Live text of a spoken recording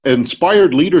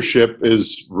Inspired leadership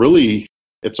is really,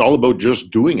 it's all about just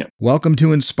doing it. Welcome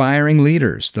to Inspiring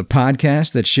Leaders, the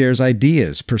podcast that shares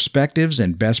ideas, perspectives,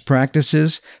 and best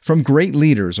practices from great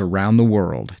leaders around the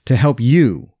world to help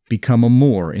you become a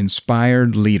more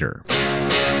inspired leader.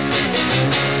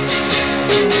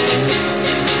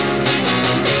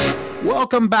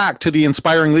 Welcome back to the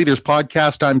Inspiring Leaders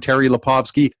podcast. I'm Terry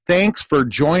Lipovski. Thanks for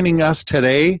joining us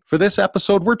today. For this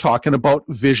episode, we're talking about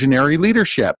visionary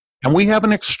leadership. And we have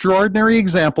an extraordinary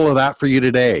example of that for you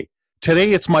today.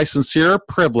 Today, it's my sincere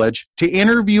privilege to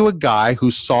interview a guy who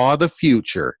saw the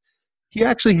future. He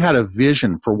actually had a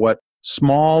vision for what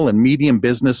small and medium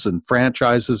business and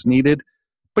franchises needed,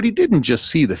 but he didn't just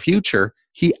see the future,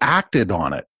 he acted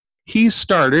on it. He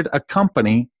started a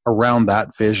company around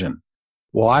that vision.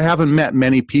 Well, I haven't met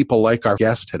many people like our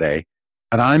guest today,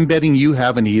 and I'm betting you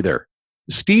haven't either.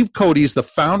 Steve Coady is the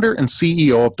founder and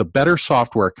CEO of the Better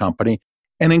Software Company,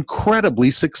 an incredibly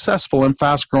successful and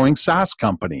fast-growing SaaS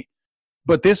company.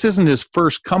 But this isn't his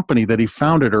first company that he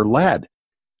founded or led.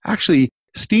 Actually,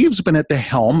 Steve's been at the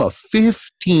helm of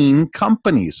 15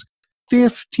 companies.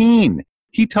 15!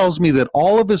 He tells me that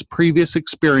all of his previous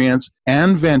experience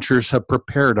and ventures have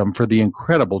prepared him for the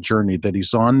incredible journey that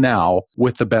he's on now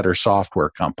with the Better Software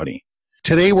Company.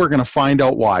 Today, we're going to find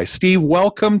out why. Steve,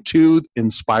 welcome to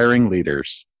Inspiring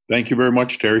Leaders. Thank you very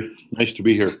much, Terry. Nice to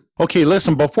be here. Okay,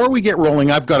 listen, before we get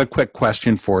rolling, I've got a quick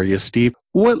question for you, Steve.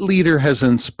 What leader has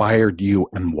inspired you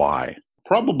and why?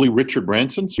 Probably Richard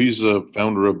Branson. He's a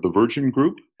founder of the Virgin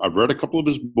Group. I've read a couple of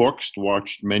his books,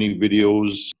 watched many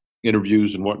videos,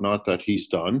 interviews and whatnot that he's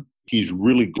done. He's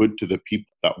really good to the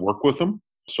people that work with him.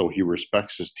 So he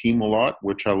respects his team a lot,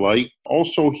 which I like.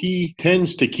 Also, he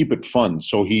tends to keep it fun.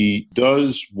 So he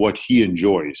does what he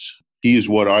enjoys. He's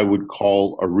what I would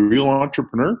call a real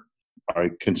entrepreneur. I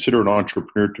consider an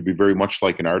entrepreneur to be very much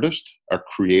like an artist, a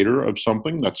creator of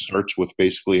something that starts with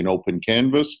basically an open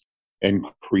canvas and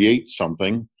creates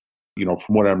something. You know,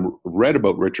 from what I've read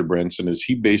about Richard Branson is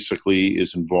he basically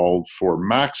is involved for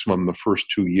maximum the first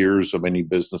 2 years of any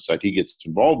business that he gets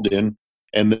involved in,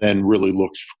 and then really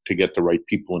looks to get the right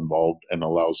people involved and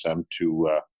allows them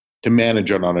to manage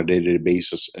it on a day-to-day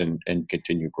basis and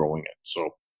continue growing it. So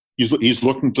he's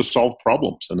looking to solve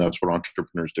problems, and that's what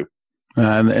entrepreneurs do.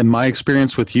 And my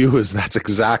experience with you is that's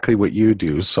exactly what you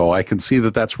do. So I can see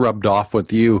that that's rubbed off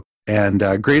with you. And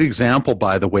a great example,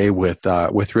 by the way, with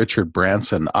Richard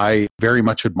Branson. I very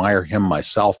much admire him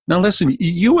myself. Now, listen,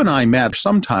 you and I met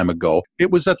some time ago.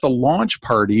 It was at the launch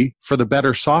party for the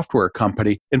Better Software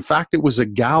Company. In fact, it was a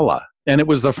gala. And it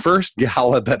was the first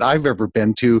gala that I've ever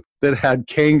been to that had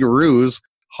kangaroos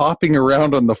hopping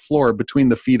around on the floor between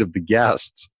the feet of the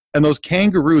guests. And those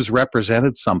kangaroos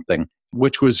represented something,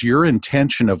 which was your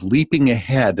intention of leaping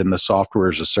ahead in the software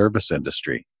as a service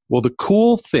industry. Well, the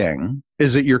cool thing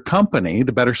is that your company,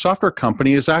 the Better Software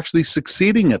Company, is actually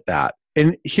succeeding at that.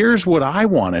 And here's what I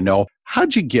want to know.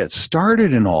 How'd you get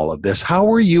started in all of this? How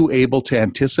were you able to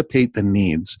anticipate the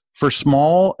needs for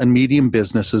small and medium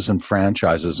businesses and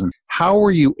franchises? And how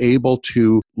were you able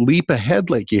to leap ahead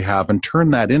like you have and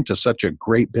turn that into such a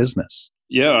great business?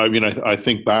 Yeah, I mean, I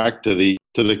think back to the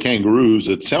kangaroos.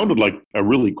 It sounded like a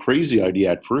really crazy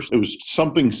idea at first. It was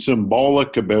something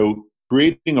symbolic about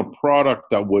creating a product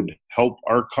that would help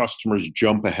our customers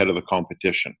jump ahead of the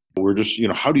competition. We're just,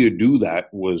 how do you do that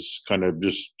was kind of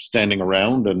just standing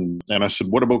around. And I said,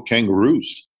 what about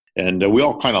kangaroos? And we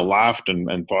all kind of laughed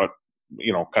and thought,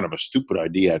 kind of a stupid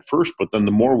idea at first. But then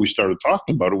the more we started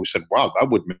talking about it, we said, wow, that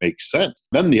would make sense.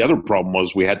 Then the other problem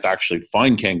was we had to actually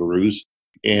find kangaroos.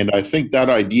 And I think that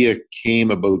idea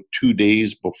came about 2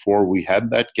 days before we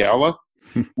had that gala.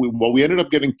 We ended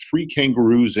up getting 3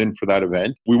 kangaroos in for that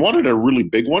event. We wanted a really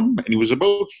big one, and he was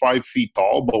about 5 feet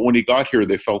tall. But when he got here,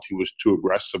 they felt he was too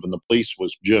aggressive, and the place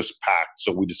was just packed.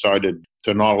 So we decided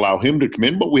to not allow him to come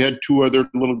in. But we had 2 other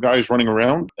little guys running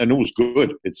around, and it was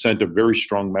good. It sent a very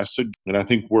strong message. And I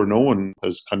think we're known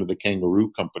as kind of the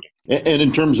kangaroo company. And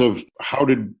in terms of how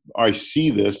did I see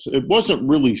this, it wasn't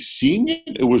really seeing it.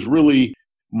 It was really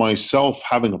myself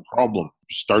having a problem,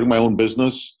 starting my own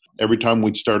business. Every time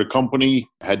we'd start a company,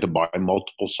 I had to buy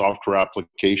multiple software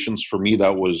applications. For me, it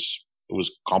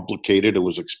was complicated. It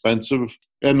was expensive.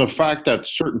 And the fact that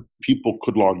certain people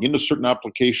could log into certain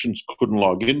applications, couldn't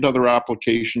log into other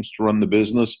applications to run the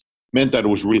business, meant that it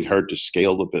was really hard to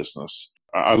scale the business.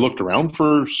 I looked around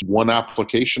for one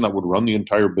application that would run the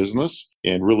entire business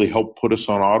and really help put us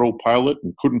on autopilot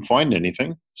and couldn't find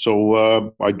anything.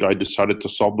 So I decided to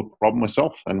solve the problem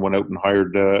myself and went out and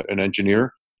hired an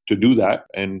engineer to do that,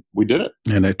 and we did it.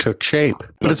 And it took shape.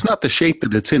 But it's not the shape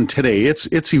that it's in today.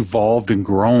 It's evolved and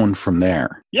grown from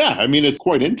there. Yeah, I mean, it's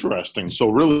quite interesting. So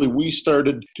really, we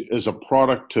started as a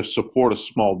product to support a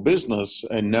small business,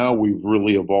 and now we've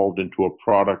really evolved into a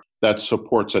product that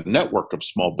supports a network of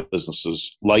small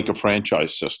businesses like a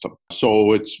franchise system.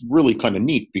 So it's really kind of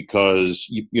neat because,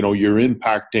 you're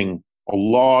impacting a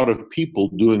lot of people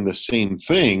doing the same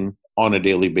thing on a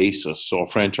daily basis. So a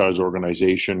franchise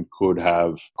organization could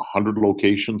have 100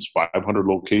 locations, 500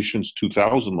 locations,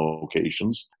 2,000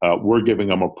 locations. We're giving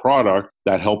them a product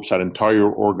that helps that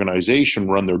entire organization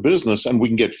run their business, and we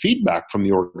can get feedback from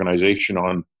the organization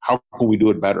on how can we do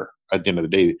it better. At the end of the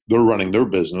day, they're running their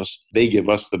business. They give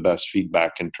us the best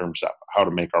feedback in terms of how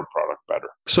to make our product better.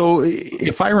 So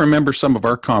if I remember some of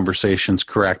our conversations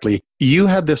correctly, you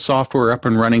had this software up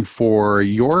and running for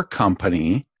your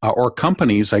company or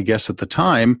companies, I guess, at the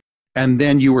time. And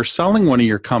then you were selling one of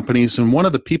your companies, and one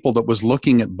of the people that was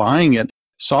looking at buying it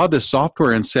saw this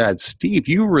software and said, Steve,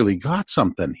 you really got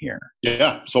something here.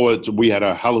 Yeah. So we had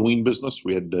a Halloween business.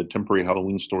 We had temporary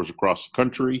Halloween stores across the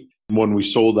country. When we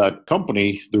sold that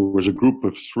company, there was a group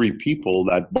of 3 people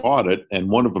that bought it, and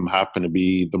one of them happened to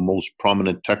be the most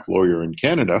prominent tech lawyer in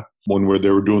Canada. When they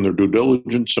were doing their due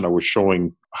diligence and I was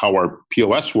showing how our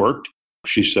POS worked,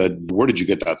 she said, "Where did you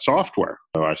get that software?"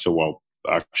 I said, "Well,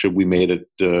 actually, we made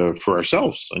it for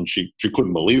ourselves." And she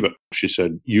couldn't believe it. She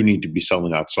said, "You need to be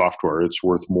selling that software. It's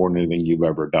worth more than anything you've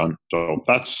ever done." So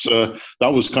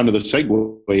that was kind of the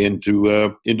segue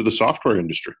into the software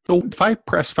industry. So if I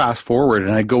press fast forward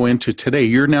and I go into today,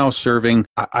 you're now serving,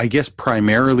 I guess,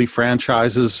 primarily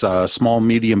franchises, small,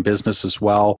 medium business as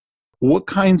well. What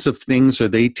kinds of things are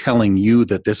they telling you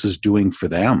that this is doing for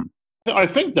them? I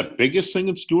think the biggest thing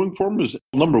it's doing for them is,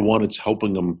 number one, it's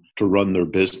helping them to run their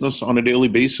business on a daily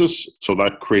basis. So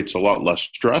that creates a lot less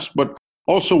stress. But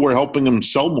also, we're helping them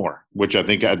sell more, which I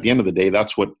think at the end of the day,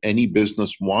 that's what any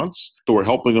business wants. So we're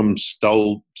helping them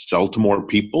sell to more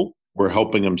people. We're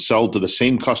helping them sell to the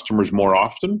same customers more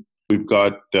often. We've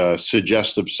got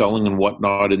suggestive selling and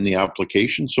whatnot in the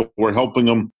application. So we're helping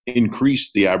them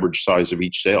increase the average size of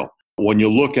each sale. When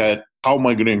you look at how am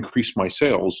I going to increase my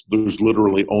sales, there's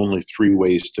literally only 3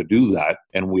 ways to do that,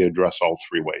 and we address all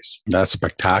 3 ways. That's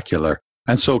spectacular.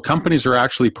 And so companies are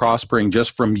actually prospering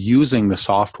just from using the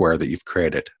software that you've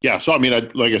created. Yeah. So, I mean,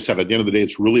 like I said, at the end of the day,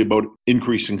 it's really about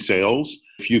increasing sales.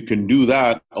 If you can do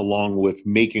that along with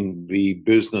making the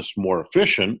business more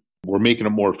efficient, we're making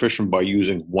it more efficient by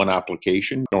using one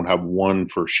application. You don't have one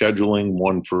for scheduling,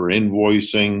 one for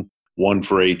invoicing, one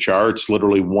for HR. It's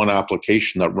literally one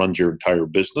application that runs your entire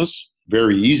business.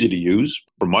 Very easy to use.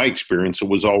 From my experience, it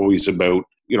was always about,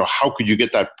 how could you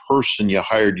get that person you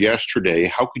hired yesterday?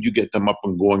 How could you get them up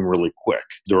and going really quick?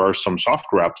 There are some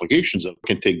software applications that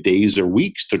can take days or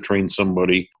weeks to train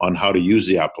somebody on how to use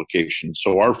the application.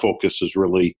 So our focus is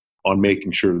really on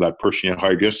making sure that person you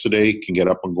hired yesterday can get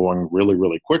up and going really,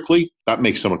 really quickly. That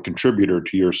makes them a contributor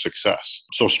to your success.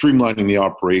 So streamlining the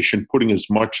operation, putting as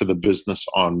much of the business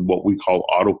on what we call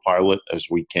autopilot as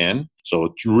we can. So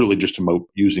it's really just about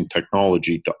using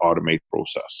technology to automate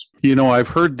process. I've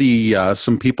heard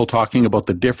some people talking about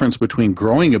the difference between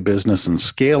growing a business and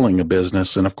scaling a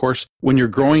business. And of course, when you're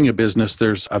growing a business,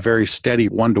 there's a very steady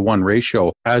 1-to-1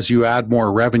 ratio. As you add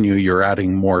more revenue, you're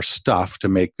adding more stuff to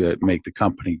make the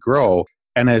company grow.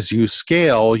 And as you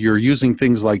scale, you're using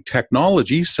things like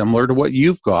technology similar to what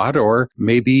you've got, or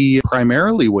maybe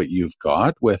primarily what you've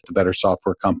got with the Better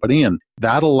Software Company. And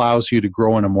that allows you to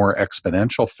grow in a more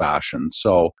exponential fashion.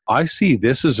 So I see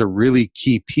this as a really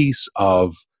key piece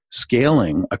of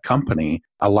scaling a company,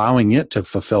 allowing it to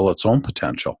fulfill its own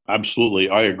potential. Absolutely.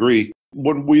 I agree.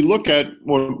 When we look at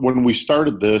when we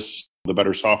started this, the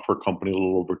Better Software Company a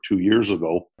little over 2 years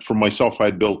ago, for myself,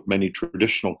 I'd built many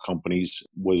traditional companies,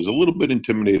 was a little bit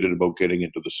intimidated about getting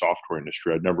into the software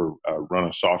industry. I'd never run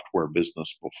a software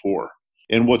business before.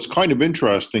 And what's kind of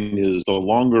interesting is the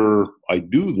longer I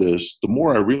do this, the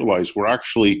more I realize we're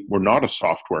not a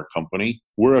software company.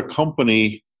 We're a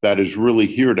company that is really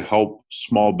here to help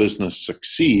small business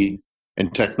succeed.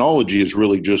 And technology is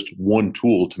really just one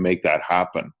tool to make that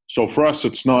happen. So for us,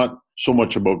 it's not so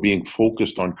much about being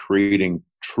focused on creating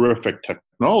terrific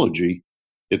technology.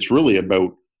 It's really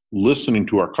about listening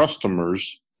to our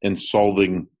customers and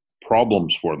solving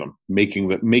problems for them,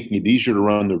 making it easier to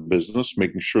run their business,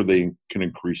 making sure they can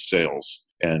increase sales.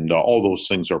 And all those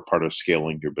things are part of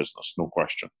scaling your business, no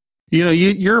question.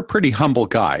 You're a pretty humble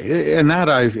guy, and that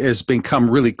has become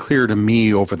really clear to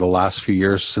me over the last few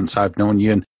years since I've known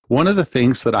you. And one of the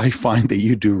things that I find that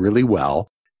you do really well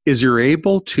is you're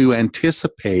able to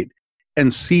anticipate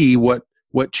and see what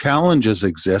what challenges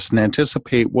exist and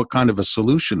anticipate what kind of a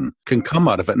solution can come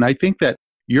out of it. And I think that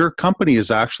your company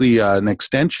is actually an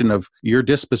extension of your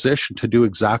disposition to do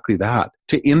exactly that,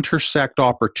 to intersect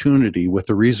opportunity with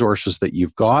the resources that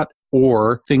you've got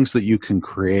or things that you can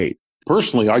create.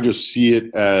 Personally, I just see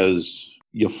it as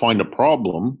you find a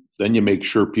problem, then you make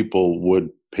sure people would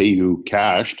pay you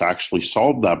cash to actually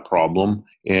solve that problem.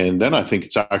 And then I think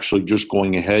it's actually just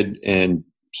going ahead and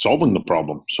solving the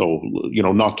problem. So,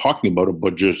 not talking about it,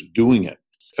 but just doing it.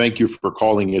 Thank you for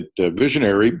calling it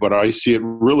visionary, but I see it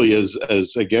really as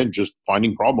again, just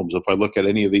finding problems. If I look at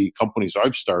any of the companies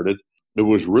I've started, it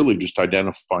was really just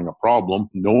identifying a problem,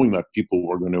 knowing that people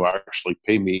were going to actually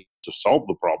pay me to solve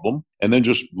the problem, and then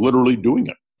just literally doing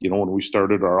it. When we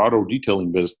started our auto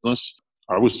detailing business,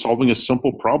 I was solving a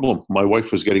simple problem. My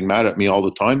wife was getting mad at me all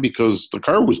the time because the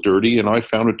car was dirty, and I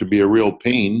found it to be a real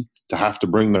pain to have to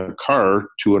bring the car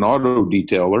to an auto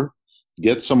detailer,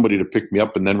 get somebody to pick me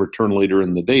up, and then return later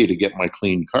in the day to get my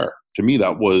clean car. To me,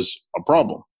 that was a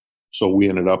problem. So we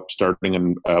ended up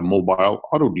starting a mobile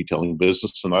auto detailing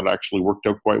business, and that actually worked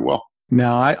out quite well.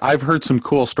 Now, I've heard some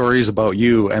cool stories about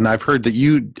you, and I've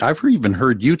even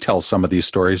heard you tell some of these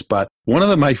stories, but one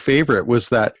of my favorite was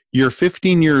that you're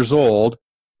 15 years old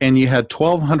and you had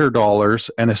 $1,200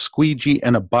 and a squeegee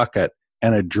and a bucket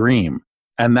and a dream.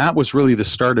 And that was really the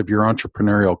start of your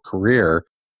entrepreneurial career.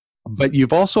 But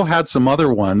you've also had some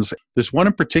other ones. There's one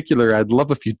in particular, I'd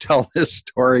love if you tell this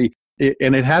story,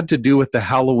 and it had to do with the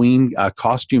Halloween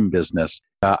costume business.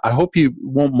 I hope you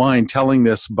won't mind telling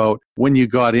this about when you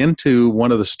got into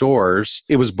one of the stores.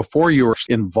 It was before you were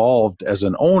involved as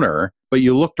an owner, but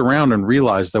you looked around and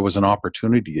realized there was an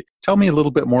opportunity. Tell me a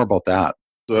little bit more about that.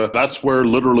 That's where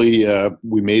literally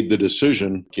we made the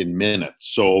decision in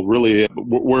minutes. So really,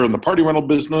 we're in the party rental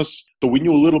business. So we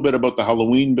knew a little bit about the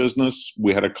Halloween business.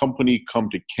 We had a company come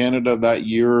to Canada that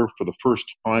year for the first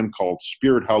time called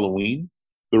Spirit Halloween.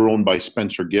 They're owned by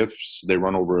Spencer Gifts. They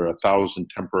run over 1,000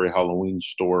 temporary Halloween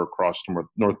store across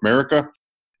North America.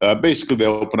 Basically, they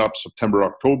open up September,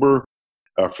 October.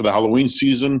 For the Halloween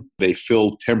season, they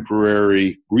fill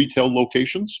temporary retail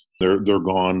locations. They're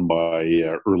gone by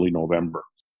early November.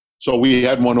 So we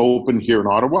had one open here in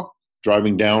Ottawa,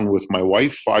 driving down with my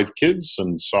wife, 5 kids,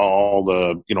 and saw all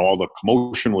the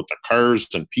commotion with the cars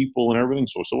and people and everything.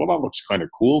 So I said, well, that looks kind of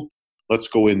cool. Let's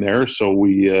go in there. So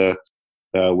we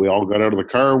all got out of the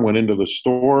car, went into the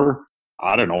store.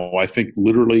 I don't know. I think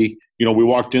literally, we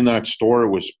walked in that store. It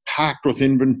was packed with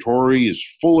inventory, is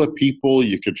full of people.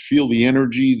 You could feel the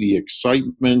energy, the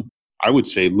excitement. I would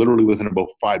say literally within about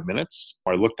 5 minutes,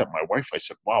 I looked at my wife. I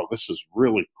said, wow, this is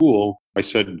really cool. I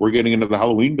said, we're getting into the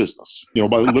Halloween business. By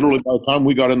the time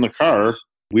we got in the car,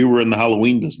 we were in the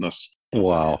Halloween business.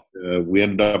 Wow. We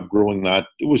ended up growing that.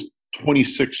 It was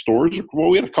 26 stores. Well,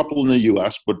 we had a couple in the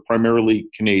U.S., but primarily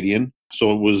Canadian.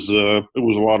 So it was a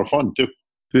lot of fun too.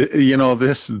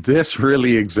 This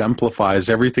really exemplifies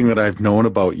everything that I've known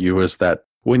about you, is that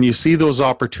when you see those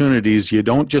opportunities, you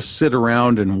don't just sit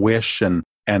around and wish and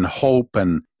hope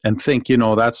and think,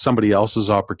 that's somebody else's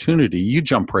opportunity. You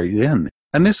jump right in.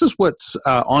 And this is what's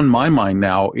on my mind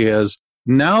now is,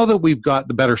 now that we've got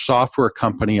the Better Software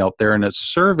Company out there and it's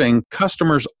serving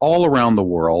customers all around the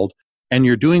world and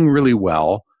you're doing really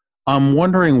well, I'm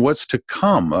wondering what's to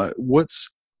come.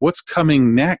 What's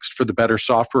coming next for the Better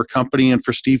Software Company and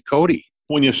for Steve Cody?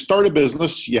 When you start a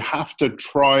business, you have to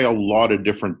try a lot of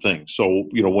different things. So,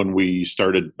 when we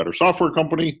started Better Software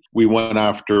Company, we went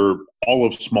after all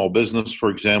of small business, for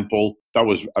example. That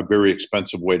was a very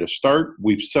expensive way to start.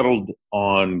 We've settled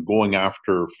on going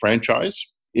after franchise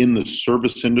in the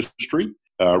service industry.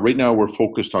 Right now, we're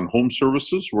focused on home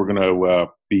services. We're going to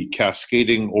be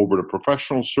cascading over to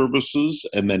professional services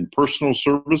and then personal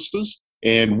services.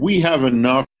 And we have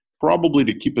enough probably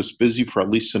to keep us busy for at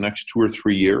least the next 2 or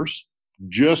 3 years.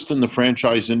 Just in the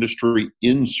franchise industry,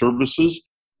 in services,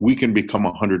 we can become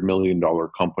a $100 million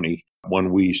company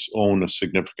when we own a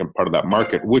significant part of that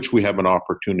market, which we have an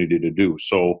opportunity to do.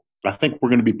 So I think we're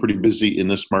going to be pretty busy in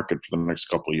this market for the next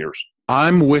couple of years.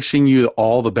 I'm wishing you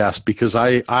all the best, because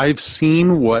I've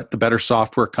seen what the Better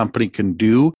Software Company can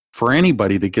do for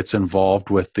anybody that gets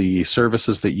involved with the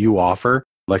services that you offer.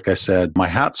 Like I said, my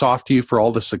hat's off to you for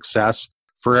all the success,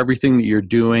 for everything that you're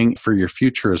doing, for your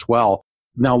future as well.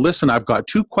 Now, listen, I've got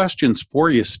 2 questions for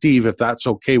you, Steve, if that's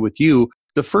okay with you.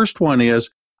 The first one is,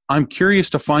 I'm curious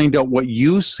to find out what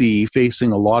you see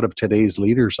facing a lot of today's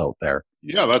leaders out there.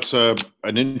 Yeah, that's an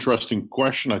interesting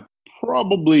question. I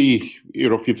probably,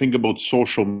 if you think about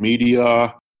social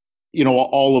media,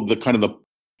 all of the kind of the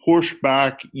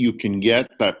pushback you can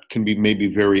get that can be maybe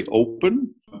very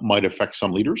open might affect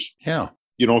some leaders. Yeah.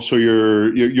 So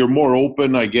you're more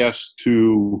open, I guess,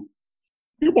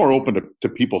 you're more open to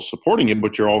people supporting it,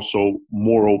 but you're also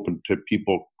more open to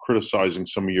people criticizing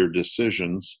some of your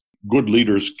decisions. Good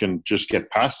leaders can just get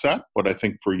past that, but I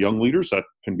think for young leaders, that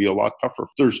can be a lot tougher.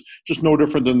 There's just no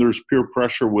different than there's peer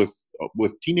pressure with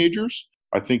teenagers.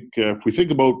 I think if we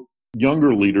think about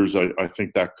younger leaders, I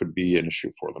think that could be an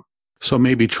issue for them. So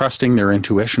maybe trusting their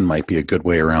intuition might be a good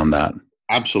way around that.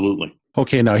 Absolutely.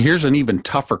 Okay, now here's an even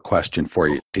tougher question for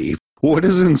you, Steve. What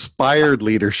does inspired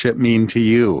leadership mean to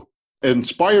you?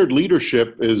 Inspired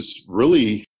leadership is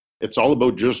really, it's all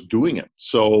about just doing it.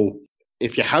 So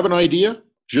if you have an idea,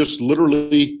 just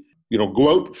literally, go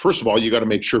out. First of all, you got to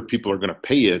make sure people are going to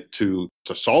pay you to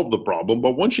solve the problem.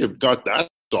 But once you've got that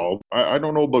solved, I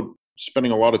don't know about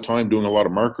spending a lot of time doing a lot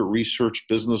of market research,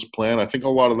 business plan. I think a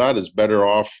lot of that is better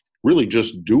off really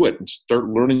just do it and start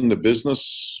learning the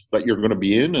business that you're going to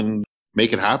be in and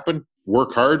make it happen.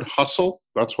 Work hard, hustle.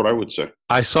 That's what I would say.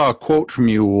 I saw a quote from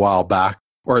you a while back,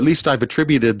 or at least I've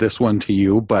attributed this one to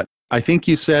you, but I think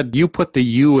you said you put the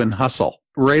U in hustle.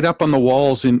 Right up on the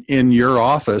walls in your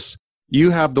office,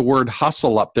 you have the word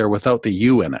hustle up there without the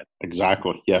U in it.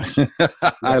 Exactly, yes.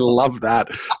 I love that.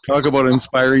 Talk about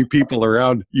inspiring people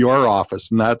around your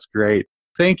office, and that's great.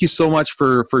 Thank you so much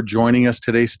for joining us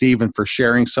today, Steve, and for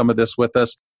sharing some of this with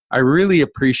us. I really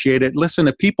appreciate it. Listen,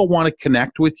 if people want to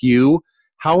connect with you,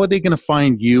 how are they going to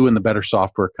find you and the Better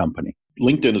Software Company?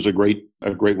 LinkedIn is a great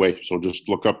way. So just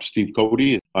look up Steve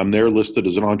Cody. I'm there listed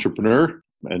as an entrepreneur,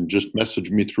 and just message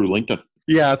me through LinkedIn.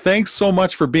 Yeah, thanks so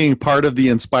much for being part of the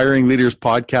Inspiring Leaders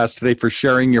podcast today, for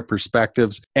sharing your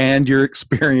perspectives and your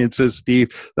experiences,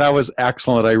 Steve. That was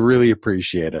excellent. I really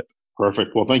appreciate it.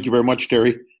 Perfect. Well, thank you very much,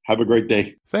 Terry. Have a great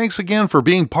day. Thanks again for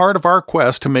being part of our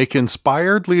quest to make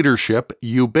inspired leadership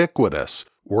ubiquitous.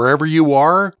 Wherever you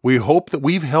are, we hope that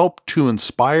we've helped to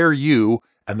inspire you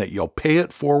and that you'll pay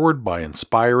it forward by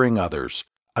inspiring others.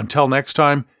 Until next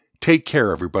time, take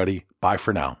care, everybody. Bye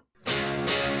for now.